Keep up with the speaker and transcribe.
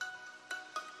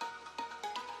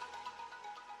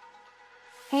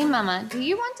Hey mama, do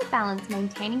you want to balance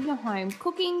maintaining your home,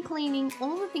 cooking, cleaning,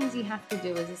 all the things you have to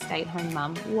do as a stay-at-home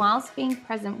mum, whilst being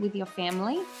present with your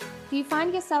family? Do you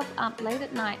find yourself up late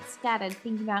at night, scattered,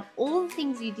 thinking about all the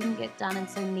things you didn't get done and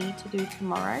so need to do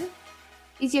tomorrow?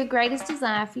 Is your greatest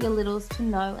desire for your littles to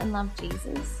know and love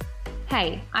Jesus?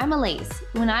 Hey, I'm Elise.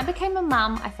 When I became a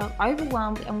mum, I felt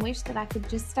overwhelmed and wished that I could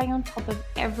just stay on top of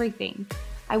everything.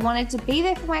 I wanted to be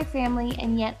there for my family,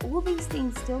 and yet all these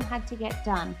things still had to get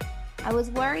done. I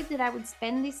was worried that I would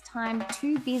spend this time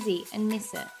too busy and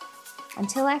miss it.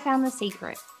 Until I found the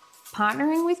secret: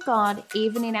 partnering with God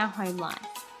even in our home life.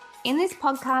 In this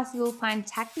podcast, you will find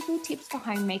tactical tips for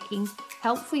homemaking,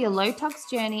 help for your low tox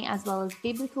journey, as well as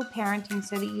biblical parenting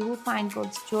so that you will find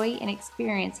God's joy and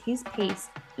experience His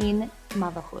peace in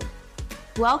motherhood.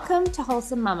 Welcome to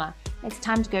Wholesome Mama. It's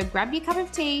time to go grab your cup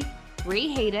of tea,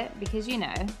 reheat it because you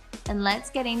know, and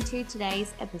let's get into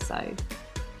today's episode.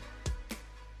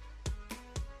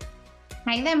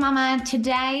 Hey there, Mama.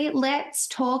 Today, let's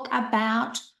talk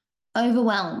about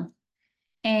overwhelm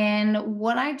and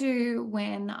what I do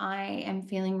when I am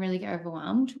feeling really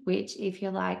overwhelmed, which if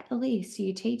you're like, Elise,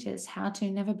 you teach us how to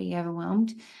never be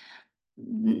overwhelmed.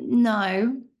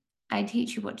 No, I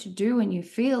teach you what to do when you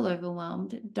feel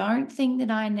overwhelmed. Don't think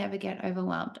that I never get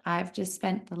overwhelmed. I've just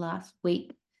spent the last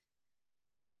week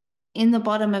in the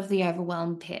bottom of the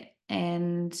overwhelm pit,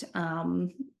 and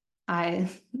I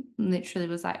literally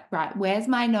was like, right, where's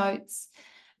my notes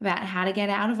about how to get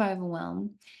out of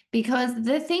overwhelm? Because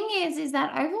the thing is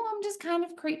that overwhelm just kind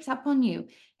of creeps up on you.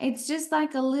 It's just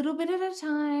like a little bit at a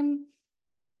time,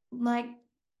 like,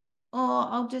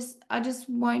 oh, I just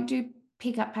won't do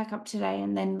pack up today.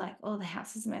 And then like, oh, the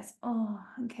house is a mess. Oh,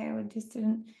 okay, we just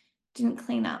didn't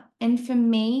clean up. And for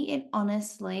me, it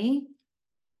honestly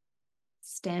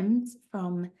stems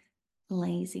from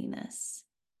laziness.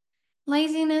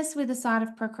 Laziness with a side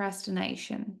of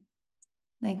procrastination.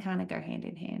 They kind of go hand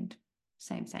in hand.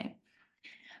 Same.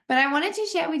 But I wanted to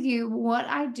share with you what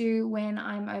I do when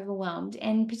I'm overwhelmed.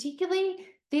 And particularly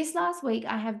this last week,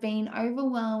 I have been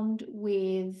overwhelmed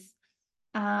with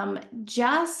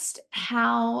just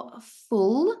how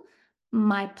full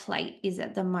my plate is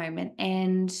at the moment,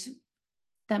 and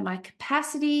that my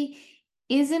capacity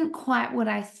isn't quite what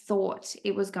I thought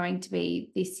it was going to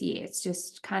be this year. It's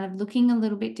just kind of looking a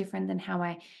little bit different than how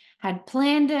I had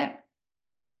planned it.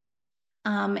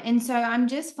 And so I'm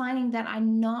just finding that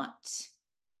I'm not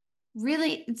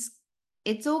really,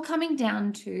 it's all coming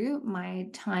down to my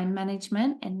time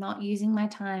management and not using my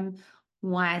time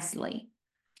wisely.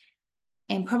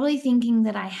 And probably thinking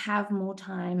that I have more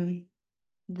time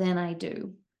than I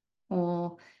do,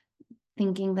 or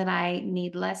thinking that I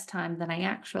need less time than I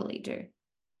actually do.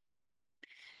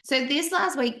 So this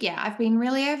last week, I've been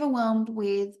really overwhelmed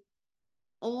with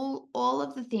all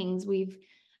of the things. The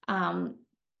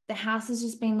house has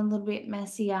just been a little bit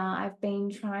messier. I've been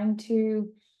trying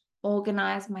to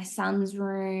organize my son's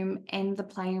room and the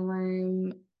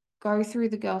playroom, go through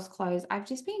the girls' clothes. I've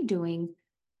just been doing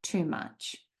too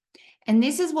much. And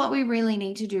this is what we really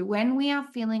need to do when we are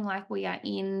feeling like we are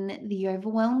in the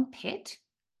overwhelm pit.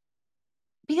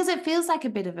 Because it feels like a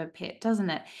bit of a pit, doesn't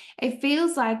it? It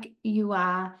feels like you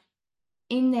are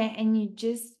in there and you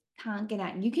just can't get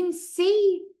out. You can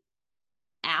see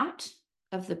out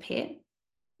of the pit.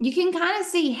 You can kind of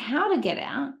see how to get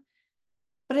out,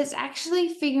 but it's actually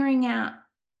figuring out,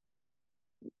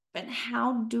 but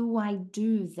how do I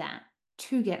do that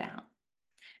to get out?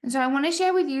 And so I want to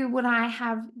share with you what I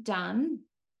have done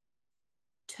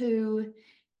to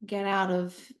get out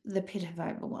of the pit of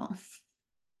overwhelm.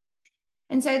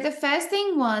 And so the first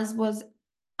thing was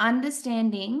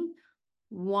understanding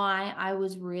why I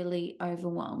was really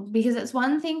overwhelmed, because it's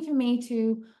one thing for me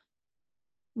to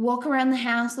walk around the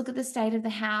house, look at the state of the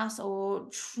house, or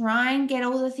try and get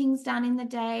all the things done in the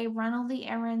day, run all the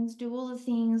errands, do all the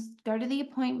things, go to the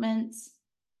appointments,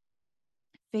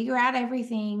 figure out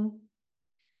everything.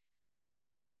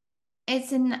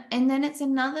 And then it's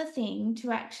another thing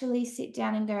to actually sit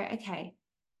down and go, okay,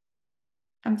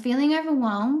 I'm feeling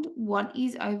overwhelmed. What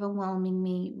is overwhelming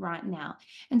me right now?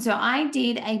 And so I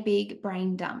did a big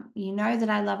brain dump. You know that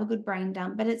I love a good brain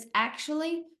dump, but it's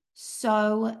actually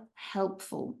so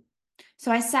helpful.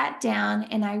 So I sat down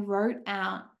and I wrote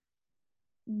out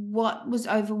what was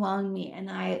overwhelming me, and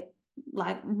I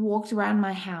walked around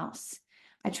my house.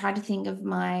 I tried to think of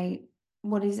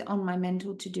what is on my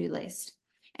mental to-do list.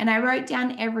 And I wrote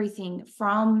down everything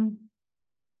from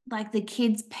like the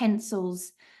kids'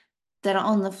 pencils that are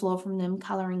on the floor from them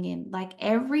coloring in, like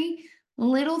every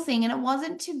little thing. And it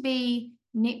wasn't to be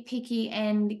nitpicky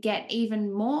and get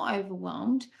even more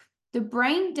overwhelmed. The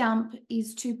brain dump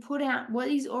is to put out what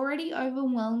is already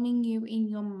overwhelming you in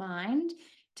your mind,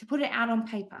 to put it out on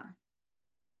paper.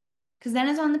 Because then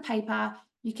it's on the paper,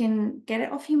 you can get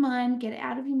it off your mind, get it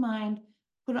out of your mind,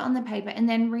 put it on the paper, and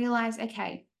then realize,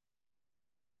 okay,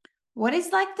 what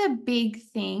is like the big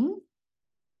thing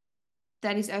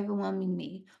that is overwhelming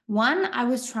me? One, I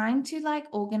was trying to like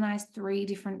organize 3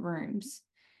 different rooms.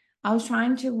 I was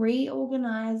trying to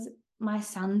reorganize my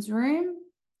son's room,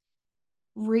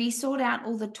 resort out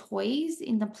all the toys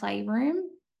in the playroom,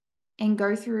 and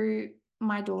go through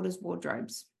my daughter's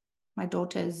wardrobes,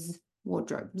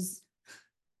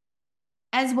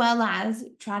 as well as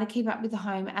try to keep up with the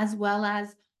home, as well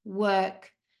as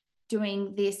work,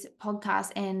 doing this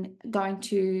podcast and going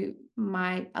to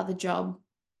my other job.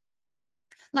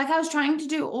 Like I was trying to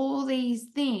do all these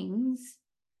things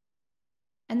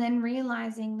and then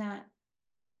realizing that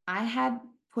I had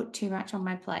put too much on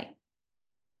my plate,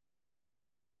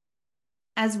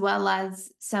 as well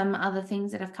as some other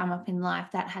things that have come up in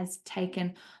life that has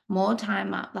taken more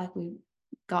time up. Like we've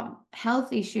got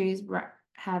health issues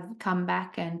have come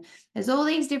back, and there's all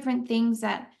these different things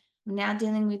that I'm now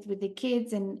dealing with the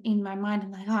kids. And in my mind,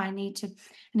 I'm like, oh, I need to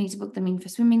book them in for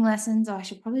swimming lessons. Or I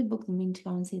should probably book them in to go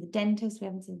and see the dentist. We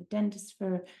haven't seen the dentist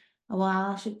for a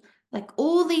while. I should, like,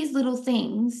 all these little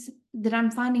things that I'm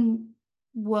finding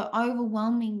were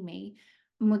overwhelming me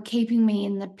and were keeping me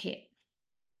in the pit.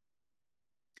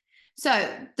 So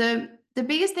the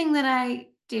biggest thing that I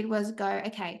did was go,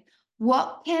 okay,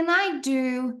 what can I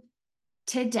do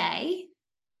today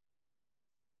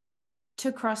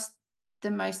to cross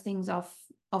the most things off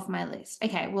my list?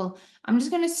 Okay, well, I'm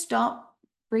just going to stop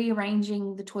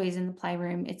rearranging the toys in the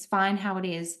playroom. It's fine how it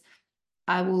is.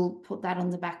 I will put that on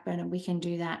the back burner. We can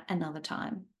do that another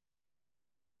time.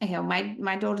 Okay, well,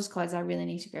 my daughter's clothes I really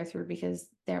need to go through because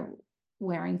they're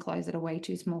wearing clothes that are way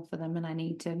too small for them, and I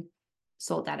need to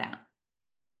sort that out.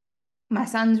 My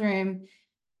son's room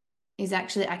is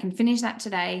actually, I can finish that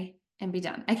today and be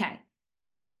done. Okay.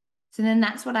 So then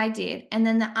that's what I did. And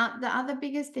then the other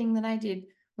biggest thing that I did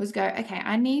was go, okay,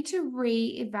 I need to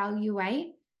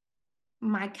reevaluate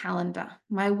my calendar,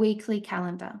 my weekly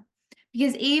calendar.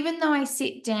 Because even though I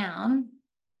sit down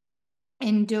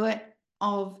and do it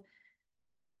of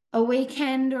a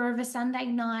weekend or of a Sunday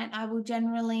night, I will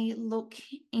generally look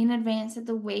in advance at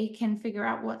the week and figure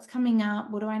out what's coming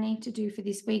up. What do I need to do for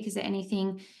this week? Is there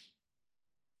anything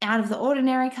out of the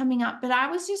ordinary coming up? But I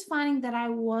was just finding that I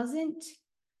wasn't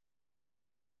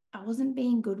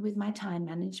being good with my time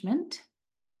management,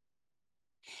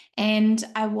 and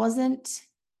I wasn't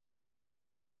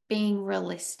being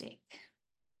realistic.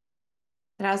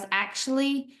 That I was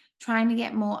actually trying to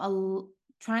get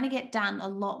done a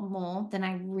lot more than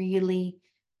I really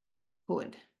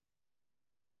could.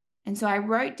 And so I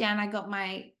wrote down, I got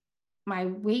my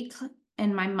week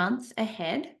and my month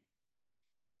ahead,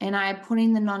 and I put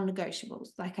in the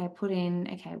non-negotiables. Like I put in,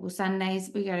 okay, well,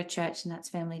 Sundays we go to church and that's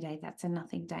family day. That's a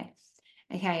nothing day.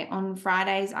 Okay, on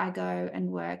Fridays I go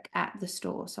and work at the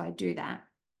store. So I do that.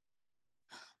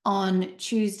 On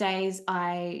Tuesdays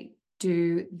I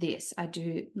do this. I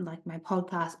do like my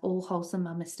podcast, All Wholesome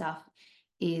Mama Stuff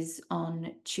is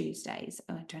on Tuesdays.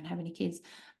 I don't have any kids.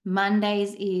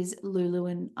 Mondays is Lulu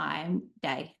and I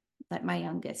day, like my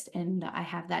youngest. And I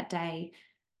have that day,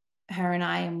 her and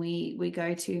I, and we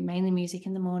go to mainly music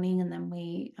in the morning, and then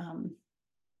we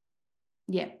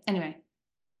anyway.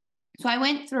 So I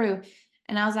went through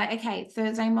and I was like, okay,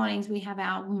 Thursday mornings we have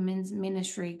our women's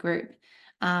ministry group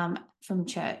from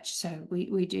church. So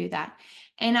we do that.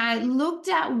 And I looked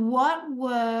at what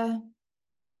were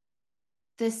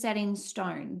the set in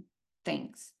stone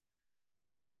things.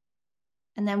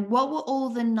 And then what were all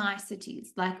the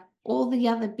niceties, like all the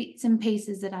other bits and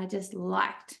pieces that I just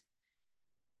liked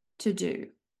to do.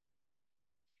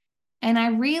 And I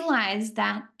realized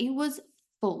that it was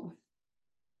full.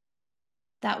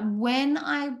 That when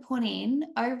I put in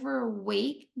over a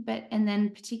week, and then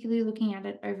particularly looking at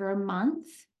it over a month,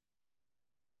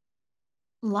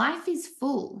 life is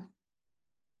full.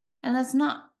 And that's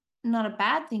not a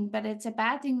bad thing, but it's a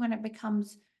bad thing when it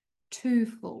becomes too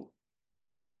full.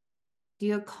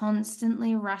 You're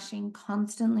constantly rushing,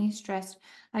 constantly stressed.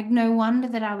 Like, no wonder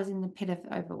that I was in the pit of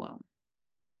overwhelm.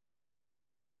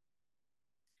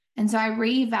 And so I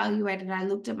reevaluated. I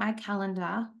looked at my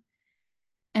calendar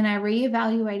and I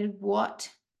reevaluated what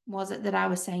was it that I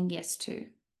was saying yes to.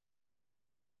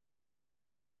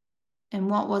 And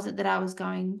what was it that I was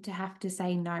going to have to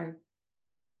say no?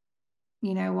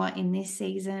 You know what, in this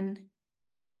season,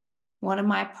 what are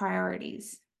my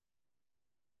priorities?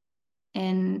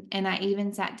 And I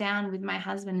even sat down with my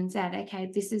husband and said,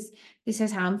 okay, this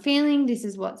is how I'm feeling. This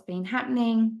is what's been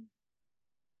happening.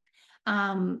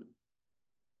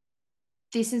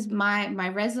 This is my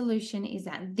resolution is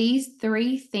that these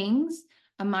 3 things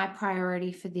are my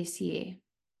priority for this year.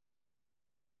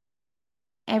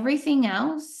 Everything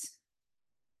else,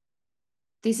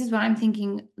 this is what I'm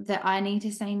thinking that I need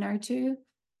to say no to,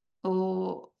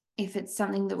 or if it's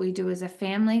something that we do as a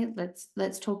family,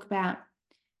 let's talk about,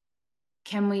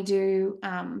 can we do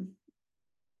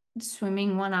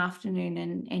swimming one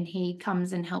afternoon and he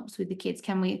comes and helps with the kids?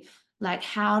 Can we, like,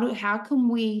 how can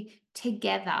we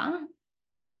together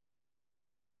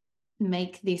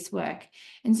make this work?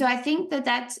 And so I think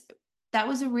that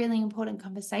was a really important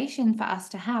conversation for us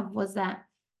to have, was that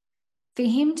for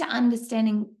him to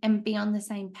understand and be on the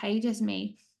same page as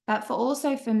me, but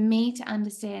for me to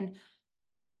understand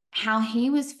how he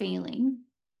was feeling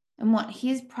and what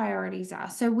his priorities are.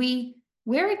 So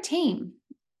we're a team.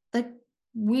 Like,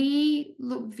 we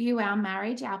view our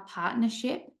marriage, our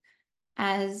partnership,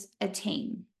 as a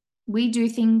team. We do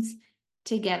things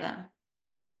together,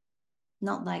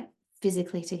 not like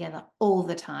physically together all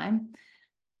the time,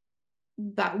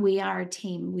 but we are a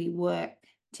team. We work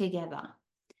together.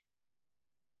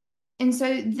 And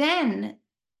so then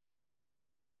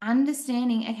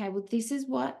understanding, okay, well, this is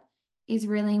what is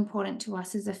really important to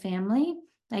us as a family.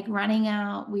 Like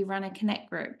we run a connect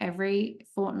group every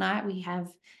fortnight. We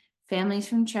have families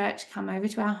from church come over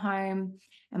to our home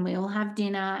and we all have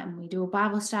dinner and we do a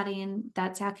Bible study, and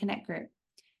that's our connect group.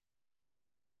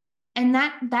 And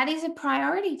that is a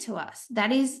priority to us.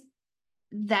 That is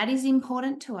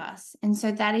important to us. And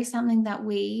so that is something that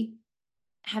we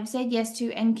have said yes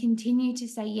to and continue to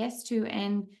say yes to,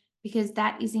 and because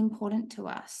that is important to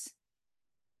us.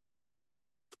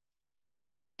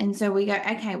 And so we go,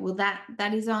 okay, well,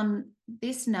 that is on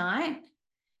this night.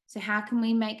 So how can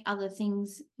we make other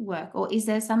things work? Or is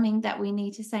there something that we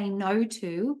need to say no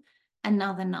to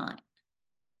another night?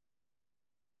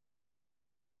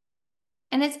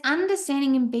 And it's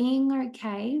understanding and being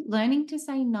okay, learning to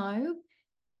say no,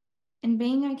 and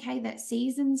being okay that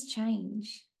seasons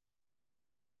change.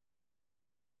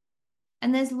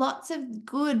 And there's lots of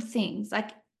good things, like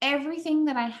everything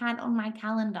that I had on my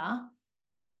calendar,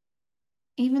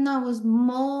 even though it was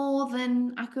more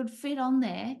than I could fit on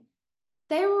there,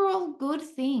 they were all good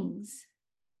things.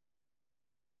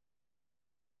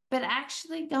 But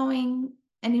actually going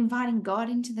and inviting God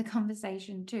into the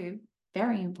conversation too,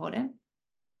 very important.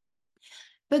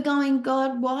 But going,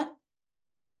 God,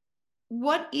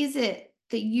 what is it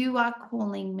that you are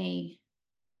calling me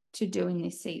to do in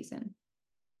this season?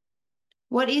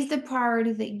 What is the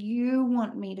priority that you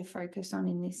want me to focus on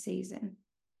in this season?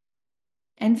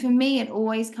 And for me, it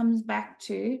always comes back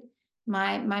to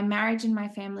my marriage and my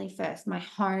family first, my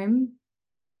home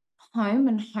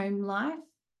and home life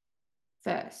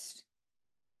first.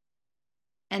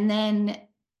 And then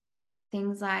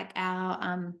things like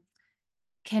our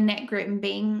connect group and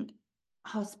being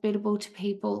hospitable to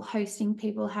people, hosting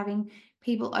people, having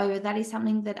people over. That is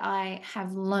something that I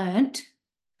have learnt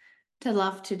to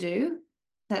love to do.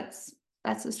 That's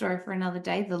a story for another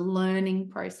day, the learning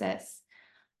process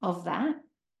of that.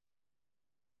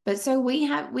 But so we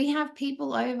have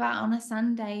people over on a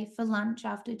Sunday for lunch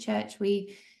after church.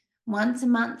 We once a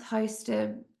month host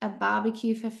a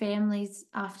barbecue for families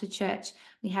after church.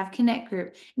 We have connect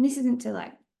group. And this isn't to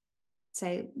like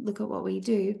say, look at what we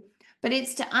do, but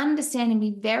it's to understand and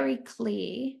be very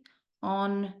clear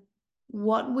on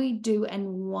what we do and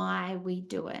why we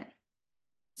do it.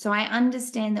 So I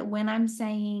understand that when I'm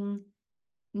saying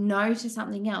no to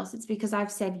something else, it's because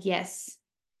I've said yes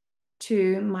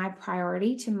to my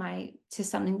priority, to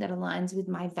something that aligns with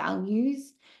my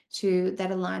values, that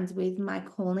aligns with my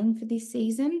calling for this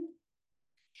season.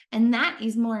 And that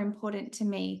is more important to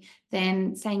me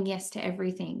than saying yes to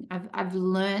everything. I've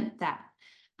learned that.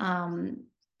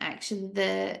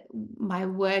 Actually, my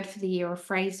word for the year or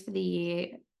phrase for the year,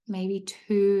 maybe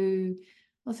 2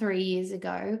 or 3 years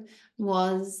ago,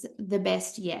 was the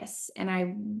best yes. And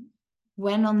I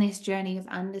went on this journey of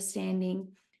understanding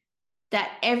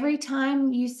that every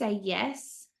time you say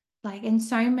yes, like, and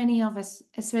so many of us,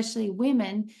 especially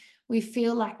women, we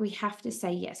feel like we have to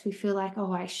say yes. We feel like,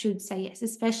 oh, I should say yes,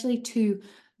 especially to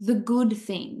the good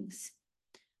things.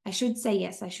 I should say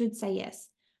yes. I should say yes.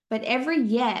 But every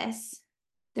yes,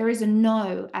 there is a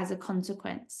no as a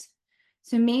consequence.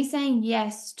 So me saying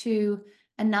yes to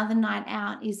another night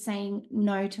out is saying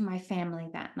no to my family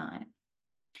that night.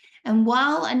 And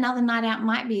while another night out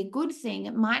might be a good thing,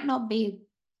 it might not be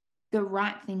the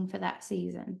right thing for that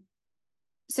season.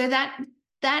 So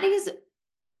that is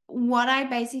what I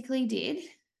basically did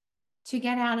to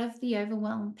get out of the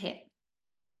overwhelm pit.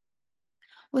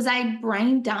 Was I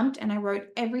brain dumped and I wrote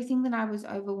everything that I was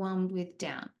overwhelmed with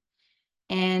down.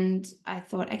 And I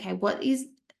thought, okay, what is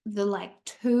the like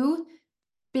 2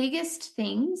 biggest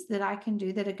things that I can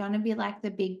do that are going to be like the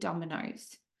big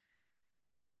dominoes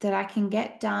that I can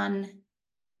get done,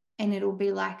 and it'll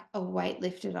be like a weight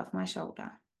lifted off my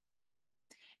shoulder.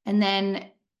 And then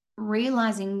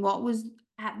realizing what was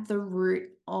at the root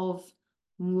of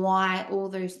why all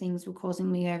those things were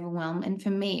causing me overwhelm. And for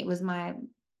me, it was my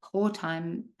poor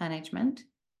time management.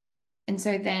 And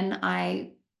so then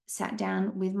I sat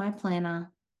down with my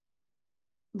planner,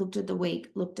 looked at the week,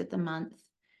 looked at the month,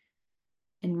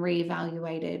 and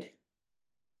reevaluated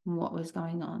what was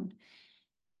going on.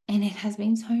 And it has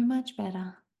been so much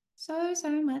better. So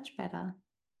much better.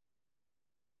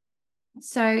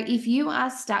 So if you are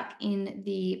stuck in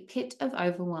the pit of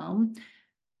overwhelm,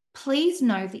 please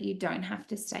know that you don't have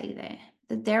to stay there,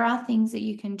 that there are things that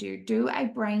you can do. Do a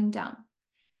brain dump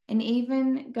and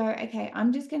even go, okay,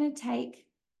 I'm just going to take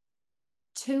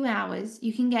 2 hours.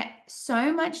 You can get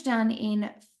so much done in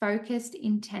focused,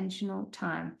 intentional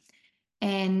time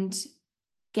and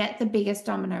get the biggest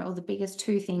domino or the biggest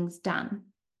 2 things done.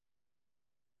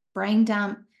 Brain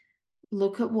dump,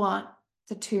 look at what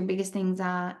the 2 biggest things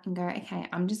are and go, okay,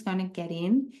 I'm just going to get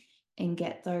in and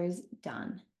get those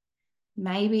done.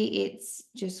 Maybe it's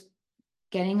just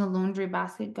getting a laundry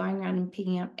basket, going around and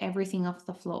picking up everything off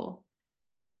the floor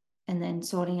and then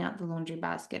sorting out the laundry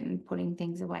basket and putting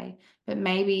things away. But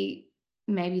maybe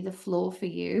the floor for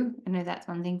you, I know that's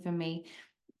one thing for me,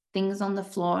 things on the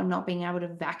floor and not being able to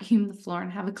vacuum the floor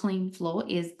and have a clean floor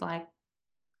is like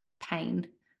pain.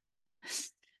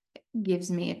 Gives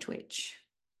me a twitch.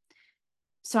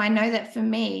 So I know that for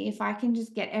me, if I can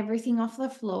just get everything off the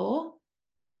floor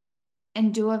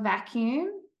and do a vacuum,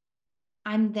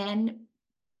 I'm then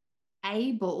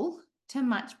able to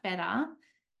much better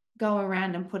go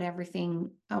around and put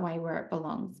everything away where it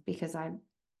belongs because I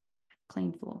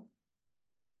clean floor.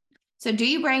 So do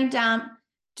your brain dump,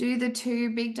 do the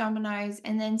 2 big dominoes,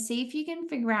 and then see if you can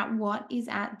figure out what is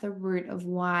at the root of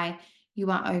why you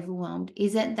are overwhelmed.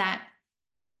 Is it that,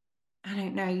 I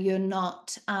don't know, you're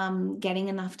not getting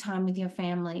enough time with your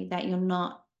family, that you're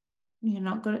not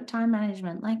good at time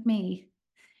management like me?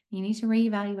 You need to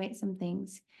reevaluate some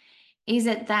things. Is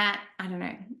it that, I don't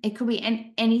know, it could be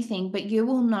anything, but you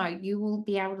will know, you will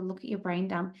be able to look at your brain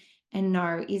dump and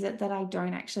know, is it that I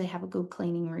don't actually have a good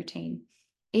cleaning routine?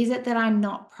 Is it that I'm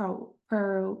not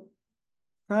proactive?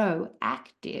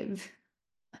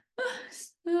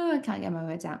 Oh, I can't get my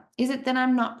words out. Is it that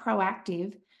I'm not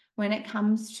proactive when it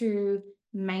comes to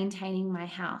maintaining my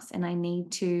house and I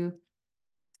need to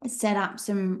set up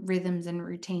some rhythms and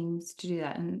routines to do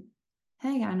that? And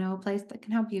hey, I know a place that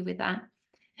can help you with that.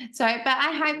 So, but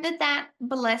I hope that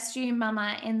blessed you,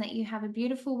 Mama, and that you have a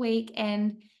beautiful week.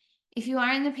 And if you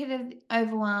are in the pit of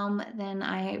overwhelm, then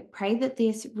I pray that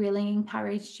this really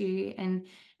encouraged you and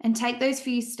take those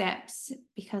few steps,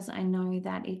 because I know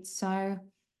that it's so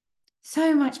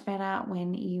much better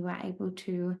when you are able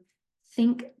to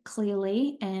think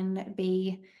clearly and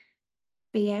be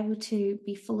able to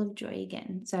be full of joy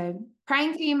again. So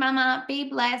praying for you, Mama. Be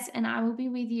blessed, and I will be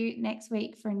with you next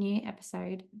week for a new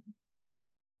episode.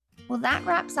 Well, that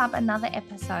wraps up another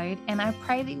episode, and I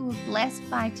pray that you were blessed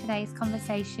by today's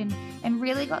conversation and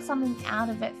really got something out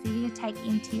of it for you to take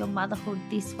into your motherhood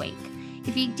this week.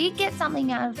 If you did get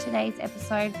something out of today's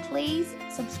episode, please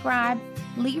subscribe,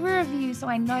 leave a review so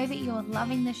I know that you're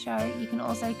loving the show. You can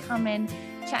also come and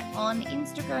chat on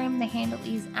Instagram. The handle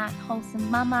is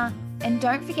 @WholesomeMama. And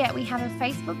don't forget, we have a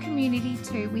Facebook community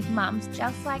too with mums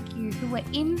just like you who are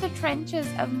in the trenches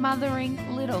of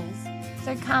mothering littles.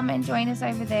 So come and join us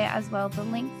over there as well. The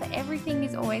link for everything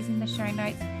is always in the show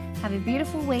notes. Have a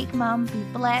beautiful week, Mum. Be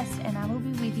blessed, and I will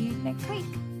be with you next week.